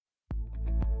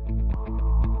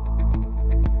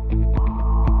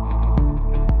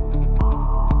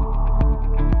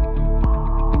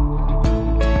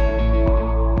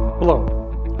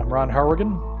Ron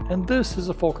Harwigan, and this is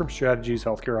a Fulcrum Strategies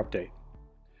Healthcare Update.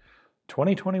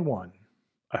 2021,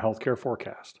 a healthcare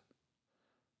forecast.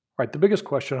 All right, the biggest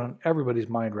question on everybody's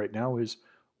mind right now is,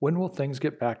 when will things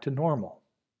get back to normal?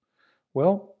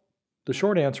 Well, the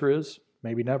short answer is,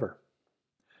 maybe never.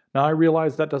 Now, I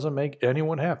realize that doesn't make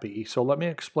anyone happy, so let me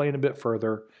explain a bit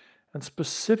further and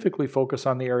specifically focus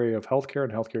on the area of healthcare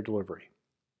and healthcare delivery.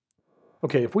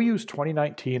 Okay, if we use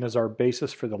 2019 as our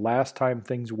basis for the last time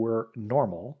things were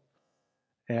normal,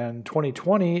 and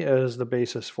 2020 as the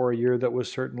basis for a year that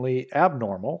was certainly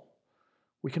abnormal,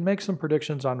 we can make some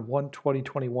predictions on what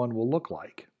 2021 will look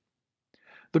like.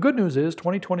 The good news is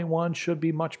 2021 should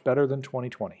be much better than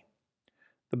 2020.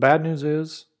 The bad news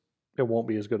is it won't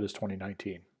be as good as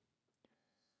 2019.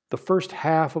 The first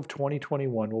half of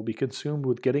 2021 will be consumed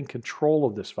with getting control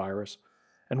of this virus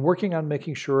and working on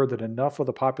making sure that enough of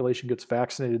the population gets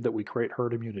vaccinated that we create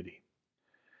herd immunity.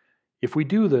 If we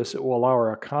do this, it will allow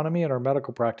our economy and our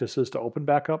medical practices to open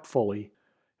back up fully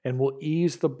and will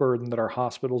ease the burden that our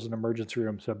hospitals and emergency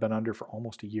rooms have been under for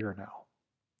almost a year now.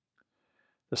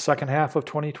 The second half of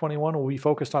 2021 will be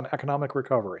focused on economic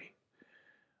recovery.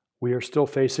 We are still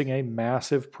facing a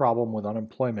massive problem with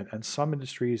unemployment, and some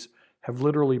industries have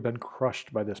literally been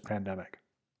crushed by this pandemic.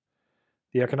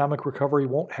 The economic recovery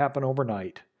won't happen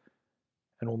overnight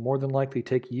and will more than likely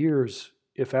take years,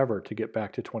 if ever, to get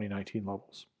back to 2019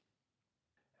 levels.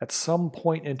 At some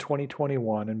point in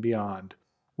 2021 and beyond,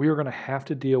 we are going to have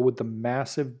to deal with the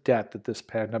massive debt that this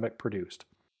pandemic produced.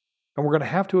 And we're going to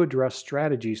have to address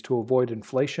strategies to avoid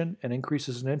inflation and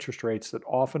increases in interest rates that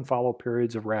often follow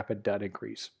periods of rapid debt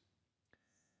increase.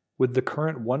 With the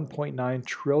current $1.9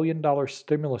 trillion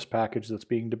stimulus package that's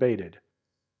being debated,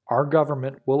 our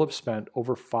government will have spent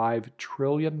over $5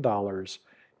 trillion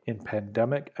in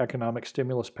pandemic economic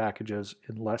stimulus packages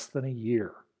in less than a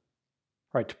year.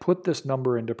 All right, to put this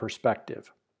number into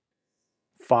perspective,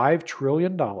 $5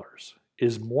 trillion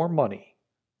is more money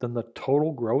than the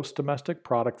total gross domestic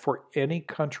product for any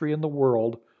country in the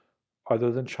world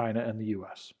other than China and the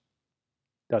US.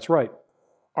 That's right,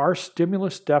 our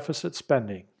stimulus deficit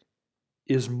spending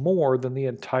is more than the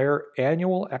entire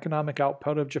annual economic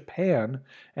output of Japan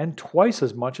and twice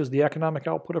as much as the economic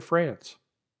output of France.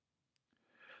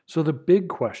 So the big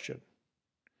question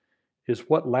is,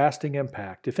 what lasting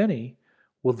impact, if any,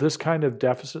 will this kind of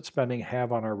deficit spending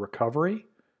have on our recovery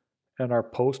and our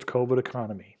post-COVID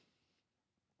economy?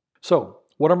 So,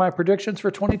 what are my predictions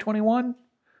for 2021?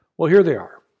 Well, here they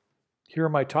are. Here are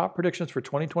my top predictions for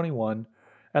 2021,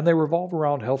 and they revolve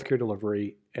around healthcare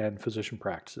delivery and physician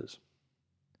practices.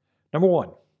 Number one,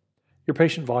 your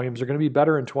patient volumes are going to be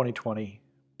better in 2020,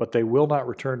 but they will not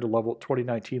return to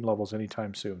 2019 levels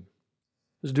anytime soon.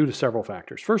 This is due to several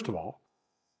factors. First of all,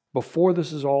 before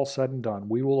this is all said and done,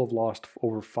 we will have lost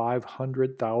over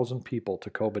 500,000 people to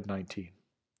COVID-19.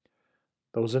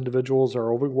 Those individuals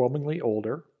are overwhelmingly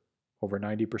older, over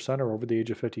 90% are over the age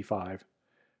of 55,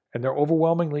 and they're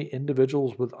overwhelmingly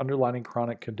individuals with underlying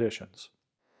chronic conditions.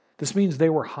 This means they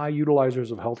were high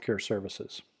utilizers of healthcare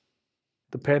services.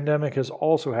 The pandemic has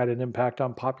also had an impact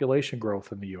on population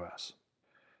growth in the U.S.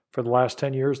 For the last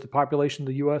 10 years, the population of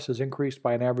the U.S. has increased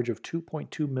by an average of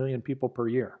 2.2 million people per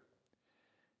year.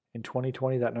 In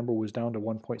 2020, that number was down to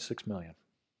 1.6 million.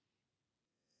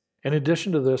 In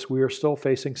addition to this, we are still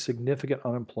facing significant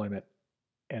unemployment,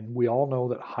 and we all know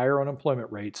that higher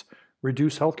unemployment rates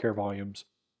reduce healthcare volumes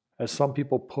as some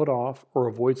people put off or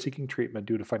avoid seeking treatment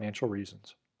due to financial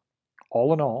reasons.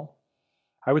 All in all,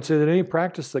 I would say that any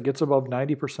practice that gets above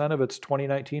 90% of its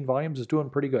 2019 volumes is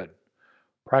doing pretty good.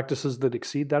 Practices that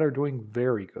exceed that are doing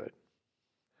very good.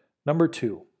 Number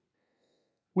two,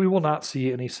 we will not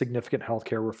see any significant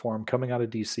healthcare reform coming out of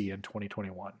DC in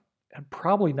 2021, and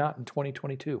probably not in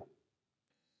 2022.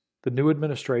 The new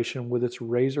administration, with its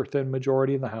razor-thin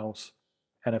majority in the House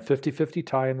and a 50-50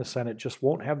 tie in the Senate, just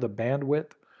won't have the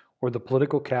bandwidth or the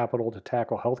political capital to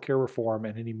tackle healthcare reform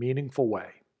in any meaningful way.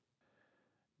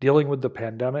 Dealing with the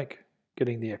pandemic,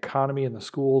 getting the economy and the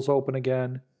schools open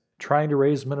again, trying to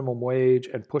raise minimum wage,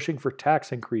 and pushing for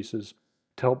tax increases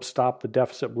to help stop the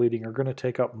deficit bleeding are going to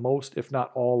take up most, if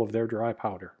not all, of their dry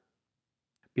powder.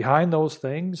 Behind those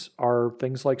things are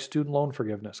things like student loan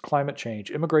forgiveness, climate change,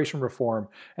 immigration reform,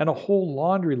 and a whole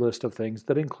laundry list of things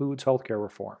that includes healthcare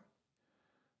reform.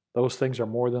 Those things are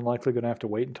more than likely going to have to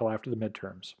wait until after the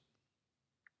midterms.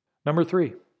 Number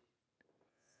three,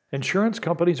 insurance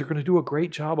companies are going to do a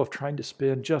great job of trying to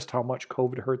spin just how much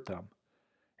COVID hurt them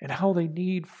and how they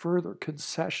need further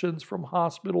concessions from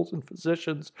hospitals and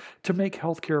physicians to make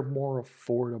healthcare more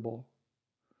affordable.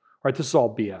 All right, this is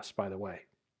all BS, by the way.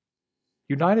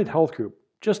 United Health Group,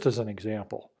 just as an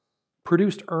example,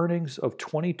 produced earnings of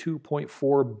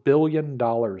 $22.4 billion in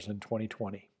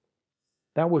 2020.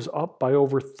 That was up by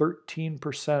over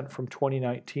 13% from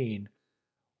 2019,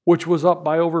 which was up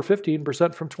by over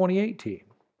 15% from 2018.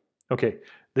 Okay,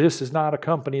 this is not a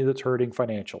company that's hurting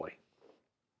financially.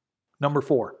 Number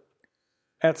 4,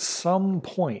 at some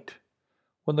point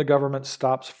when the government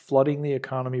stops flooding the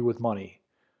economy with money,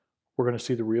 we're going to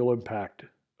see the real impact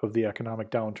of the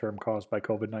economic downturn caused by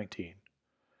COVID-19.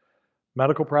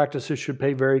 Medical practices should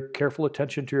pay very careful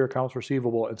attention to your accounts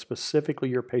receivable and specifically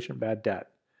your patient bad debt.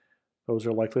 Those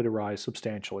are likely to rise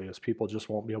substantially as people just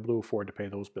won't be able to afford to pay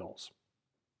those bills.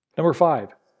 Number 5,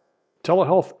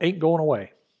 telehealth ain't going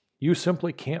away. You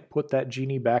simply can't put that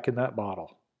genie back in that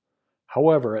bottle.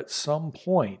 However, at some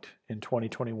point in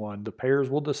 2021, the payers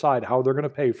will decide how they're going to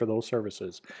pay for those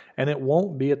services, and it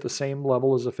won't be at the same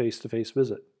level as a face-to-face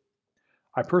visit.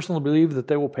 I personally believe that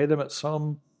they will pay them at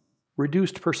some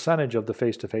reduced percentage of the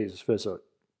face-to-face visit,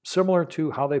 similar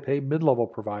to how they pay mid-level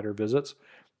provider visits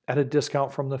at a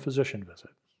discount from the physician visit.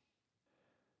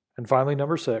 And finally,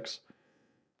 number 6,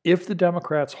 if the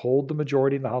Democrats hold the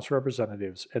majority in the House of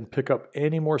Representatives and pick up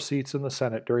any more seats in the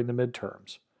Senate during the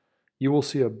midterms, you will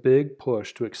see a big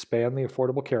push to expand the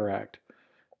Affordable Care Act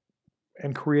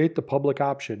and create the public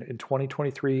option in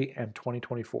 2023 and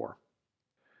 2024.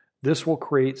 This will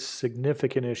create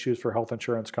significant issues for health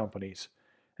insurance companies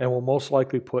and will most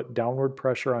likely put downward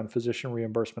pressure on physician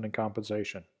reimbursement and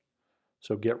compensation.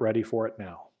 So get ready for it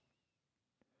now.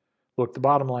 Look, the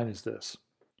bottom line is this.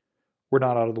 We're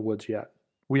not out of the woods yet.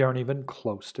 We aren't even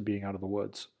close to being out of the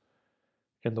woods.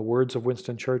 In the words of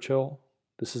Winston Churchill,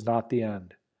 this is not the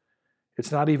end.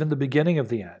 It's not even the beginning of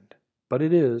the end, but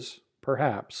it is,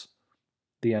 perhaps,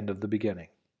 the end of the beginning.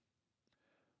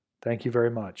 Thank you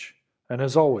very much. And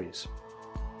as always,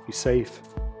 be safe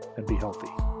and be healthy.